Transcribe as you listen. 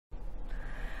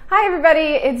Hi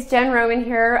everybody, it's Jen Roman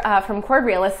here from CHORD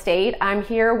Real Estate. I'm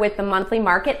here with the monthly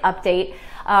market update.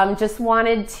 Just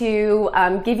wanted to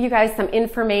give you guys some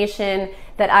information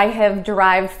that I have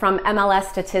derived from MLS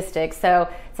statistics. So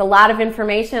it's a lot of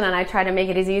information and I try to make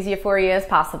it as easy for you as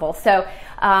possible. So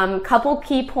couple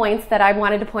key points that I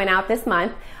wanted to point out this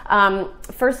month.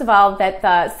 First of all, that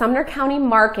the Sumner County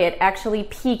market actually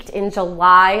peaked in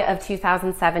July of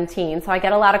 2017. So I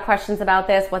get a lot of questions about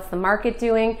this. What's the market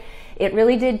doing? It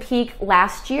really did peak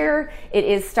last year. It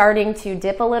is starting to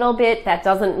dip a little bit. That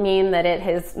doesn't mean that it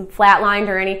has flatlined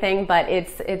or anything, but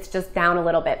it's just down a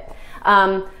little bit.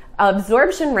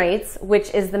 Absorption rates,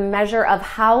 which is the measure of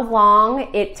how long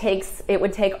it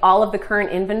would take all of the current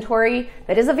inventory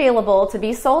that is available to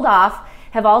be sold off,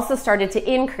 have also started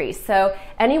to increase. So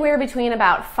anywhere between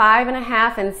about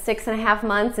 5.5 and 6.5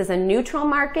 months is a neutral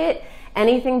market.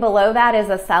 Anything below that is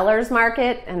a seller's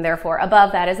market, and therefore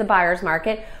above that is a buyer's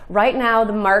market. Right now,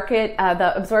 the market,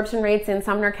 the absorption rates in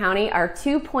Sumner County are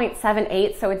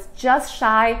 2.78, so it's just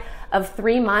shy of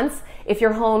 3 months if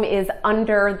your home is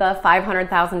under the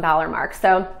 $500,000 mark.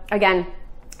 So again,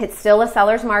 it's still a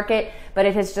seller's market, but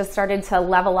it has just started to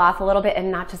level off a little bit and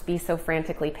not just be so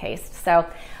frantically paced. So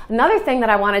another thing that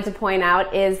I wanted to point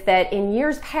out is that in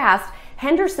years past,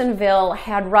 Hendersonville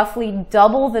had roughly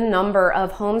double the number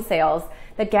of home sales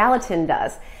that Gallatin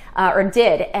does, or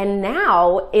did, and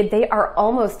now they are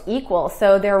almost equal.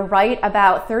 So they're right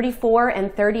about 34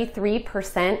 and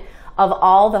 33% of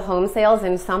all the home sales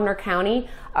in Sumner County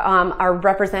are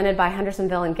represented by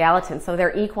Hendersonville and Gallatin, so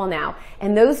they're equal now.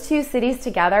 And those two cities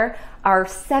together are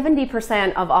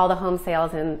 70% of all the home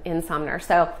sales in Sumner.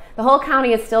 So the whole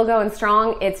county is still going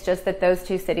strong. It's just that those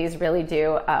two cities really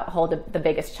do hold the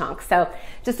biggest chunk. So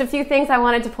just a few things I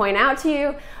wanted to point out to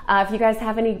you. If you guys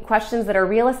have any questions that are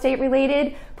real estate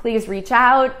related, please reach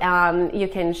out. You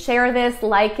can share this,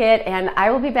 like it, and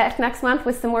I will be back next month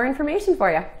with some more information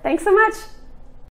for you. Thanks so much.